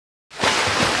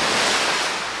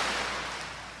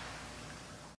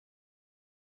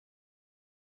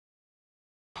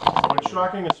with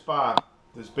shocking a spa,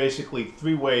 there's basically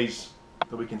three ways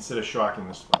that we consider shocking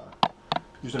the spa.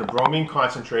 Using a bromine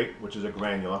concentrate, which is a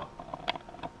granular,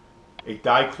 a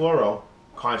dichloro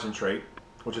concentrate,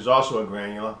 which is also a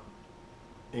granular,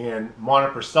 and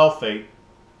monopersulfate,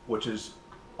 which is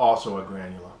also a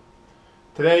granular.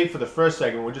 Today, for the first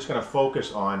segment, we're just going to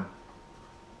focus on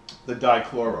the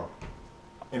dichloro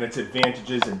and its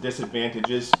advantages and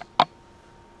disadvantages.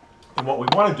 And what we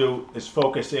want to do is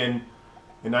focus in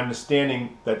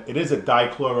understanding that it is a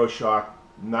dichloro shock,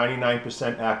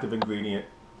 99% active ingredient,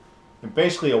 and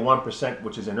basically a 1%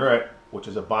 which is inert, which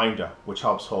is a binder, which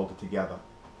helps hold it together.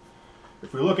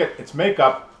 If we look at its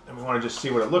makeup, and we want to just see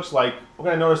what it looks like, we're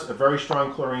going to notice a very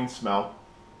strong chlorine smell.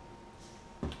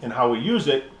 And how we use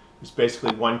it is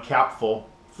basically one capful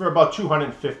for about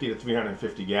 250 to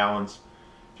 350 gallons.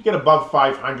 If you get above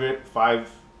 500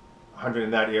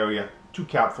 in that area, 2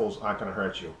 capfuls aren't going to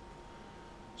hurt you.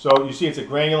 So you see it's a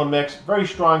granular mix, very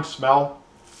strong smell.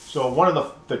 So one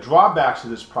of the drawbacks of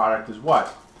this product is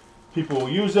what? People will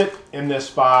use it in their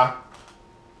spa.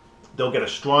 They'll get a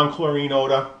strong chlorine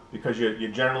odor because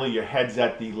generally your head's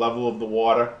at the level of the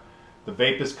water. The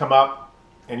vapors come up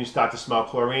and you start to smell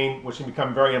chlorine, which can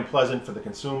become very unpleasant for the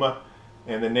consumer.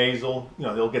 And the nasal,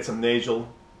 they'll get some nasal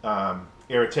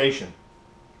irritation.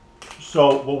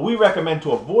 So what we recommend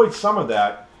to avoid some of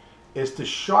that is to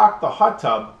shock the hot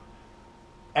tub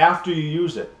after you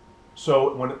use it.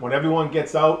 So when everyone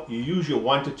gets out, you use your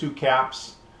 1 to 2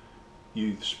 caps,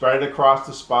 you spread it across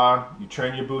the spa, you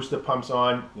turn your booster pumps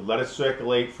on, you let it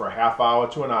circulate for a half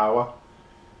hour to an hour,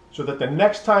 so that the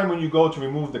next time when you go to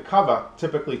remove the cover,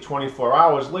 typically 24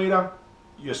 hours later,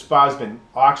 your spa's been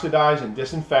oxidized and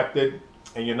disinfected,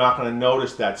 and you're not going to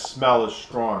notice that smell is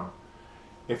strong.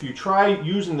 If you try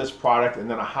using this product and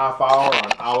then a half hour or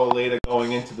an hour later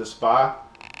going into the spa,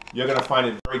 you're going to find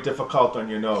it very difficult on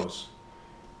your nose.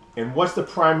 And what's the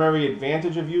primary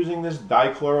advantage of using this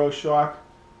dichloro shock?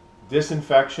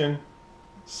 Disinfection,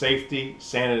 safety,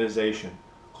 sanitization.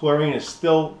 Chlorine is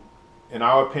still, in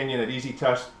our opinion at Easy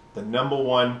Touch, the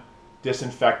 #1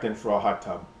 disinfectant for a hot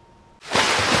tub.